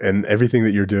art and everything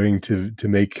that you're doing to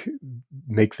make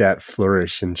that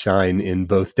flourish and shine in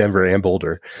both Denver and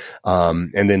Boulder,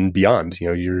 and then beyond.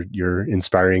 You're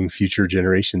inspiring future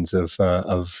generations of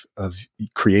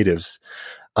creatives.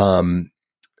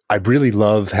 I really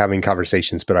love having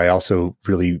conversations, but I also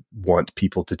really want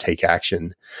people to take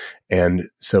action. And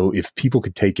so if people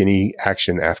could take any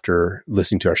action after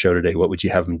listening to our show today, what would you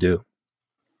have them do?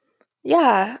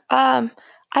 Yeah.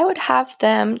 I would have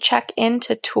them check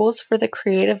into Tools for the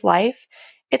Creative Life.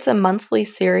 It's a monthly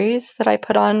series that I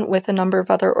put on with a number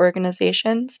of other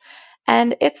organizations,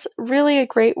 and it's really a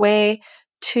great way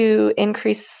to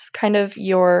increase kind of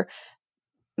your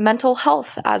mental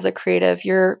health as a creative,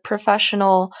 your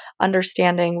professional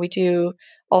understanding. We do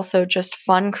also just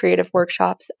fun creative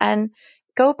workshops, and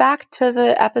go back to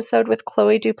the episode with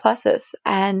Chloe Duplessis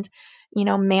and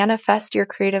manifest your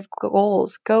creative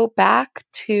goals. Go back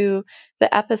to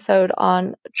the episode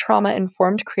on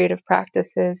trauma-informed creative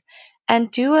practices and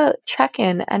do a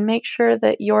check-in and make sure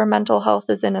that your mental health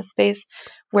is in a space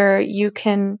where you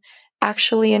can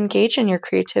actually engage in your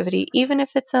creativity, even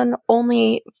if it's on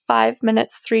only 5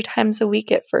 minutes 3 times a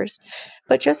week at first.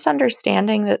 But just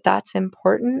understanding that that's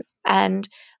important and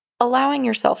allowing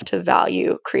yourself to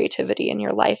value creativity in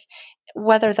your life,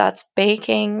 whether that's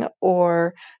baking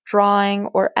or drawing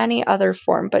or any other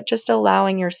form, but just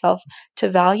allowing yourself to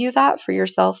value that for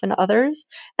yourself and others,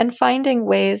 and finding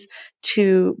ways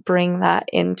to bring that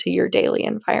into your daily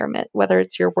environment, whether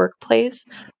it's your workplace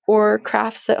or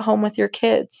crafts at home with your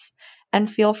kids.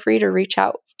 And feel free to reach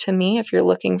out to me if you're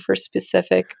looking for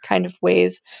specific kind of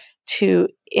ways to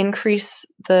increase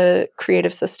the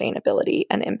creative sustainability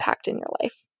and impact in your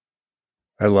life.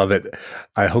 I love it.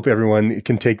 I hope everyone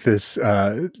can take this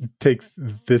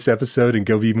episode and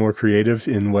go be more creative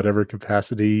in whatever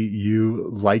capacity you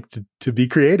like to be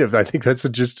creative. I think that's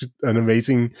just an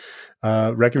amazing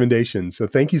recommendation. So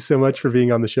thank you so much for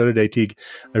being on the show today, Teague.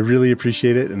 I really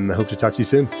appreciate it, and I hope to talk to you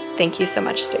soon. Thank you so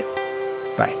much, Stu.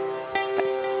 Bye.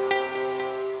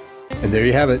 And there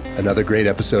you have it, another great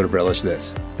episode of Relish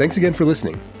This. Thanks again for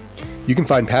listening. You can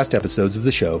find past episodes of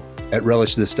the show at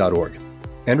relishthis.org.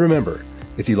 And remember,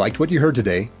 if you liked what you heard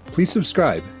today, please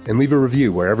subscribe and leave a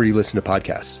review wherever you listen to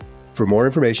podcasts. For more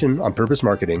information on purpose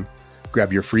marketing,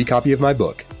 grab your free copy of my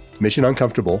book, Mission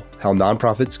Uncomfortable: How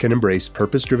Nonprofits Can Embrace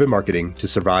Purpose-Driven Marketing to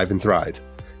Survive and Thrive.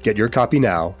 Get your copy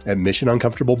now at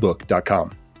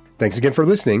missionuncomfortablebook.com. Thanks again for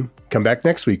listening. Come back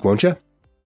next week, won't you?